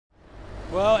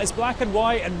Well, it's black and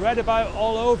white and read about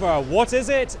all over. What is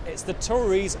it? It's the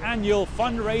Tories' annual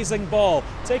fundraising ball,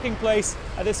 taking place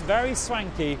at this very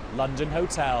swanky London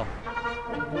hotel.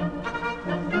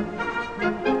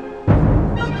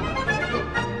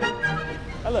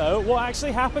 Hello, what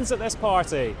actually happens at this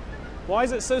party? Why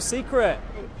is it so secret?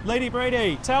 Lady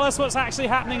Brady, tell us what's actually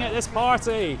happening at this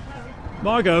party.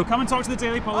 Margot, come and talk to the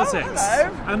Daily Politics.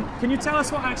 Oh, hello. Can you tell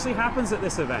us what actually happens at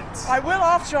this event? I will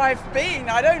after I've been.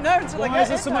 I don't know until I get in there. Why is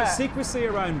there so much secrecy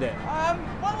around it?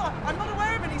 Well, I'm not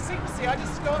aware of any secrecy. I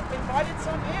just got invited, so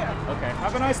I'm here. Okay,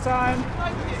 have a nice time.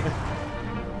 Thank you.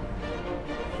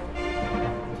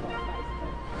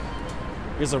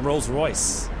 Here's a Rolls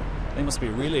Royce. They must be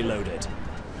really loaded. Do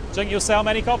you think you'll sell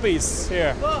many copies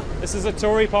here? This is a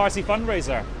Tory party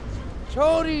fundraiser.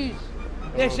 Tories!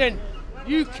 Listen,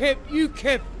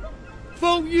 UKIP,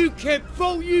 vote UKIP,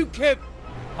 vote UKIP!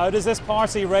 How does this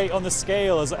party rate on the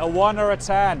scale? Is it a 1 or a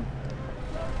 10?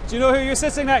 Do you know who you're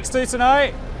sitting next to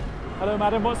tonight? Hello,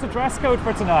 madam. What's the dress code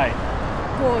for tonight?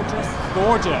 Gorgeous.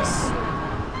 Gorgeous.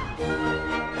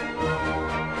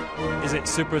 Is it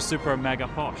super mega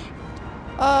posh?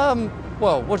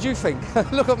 Well, what do you think?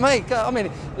 Look at me. I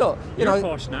mean, look, You're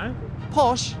posh now.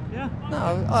 Posh? Yeah.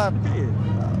 No, Look at you.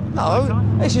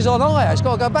 no. This is on hire. It's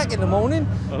got to go back in the morning.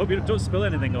 I hope you don't spill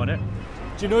anything on it.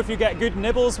 Do you know if you get good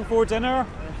nibbles before dinner?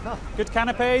 Good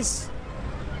canapes?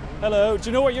 Hello, do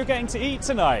you know what you're getting to eat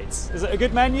tonight? Is it a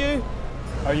good menu?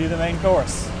 Are you the main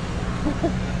course?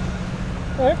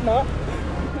 I hope not.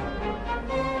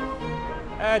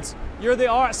 Ed, you're the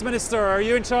arts minister. Are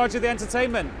you in charge of the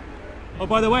entertainment? Oh,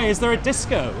 by the way, is there a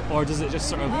disco, or does it just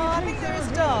sort of... I think there is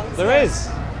dance. There is?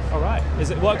 All right. Is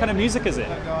it? What kind of music is it?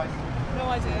 No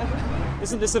idea.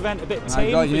 Isn't this event a bit My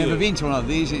tame God, for you've never you? been to one of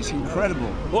these, it's incredible.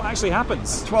 What actually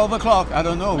happens? 12 o'clock, I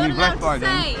don't know, we've left by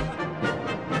then.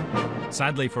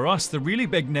 Sadly for us, the really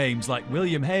big names like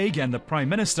William Hague and the Prime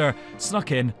Minister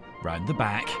snuck in round the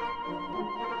back.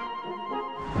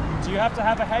 Do you have to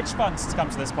have a hedge fund to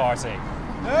come to this party?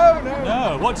 No.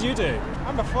 No. What do you do?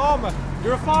 I'm a farmer.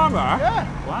 You're a farmer?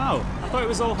 Yeah. Wow. I thought it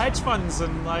was all hedge funds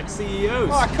and like CEOs.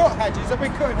 Oh, I cut hedges. I've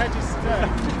been cutting hedges today.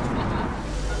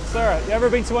 Sir, you ever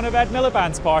been to one of Ed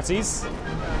Miliband's parties?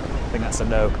 I think that's a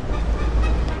no.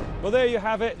 Well, there you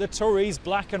have it, the Tories'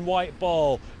 black and white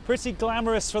ball. Pretty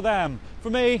glamorous for them. For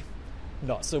me,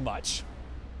 not so much.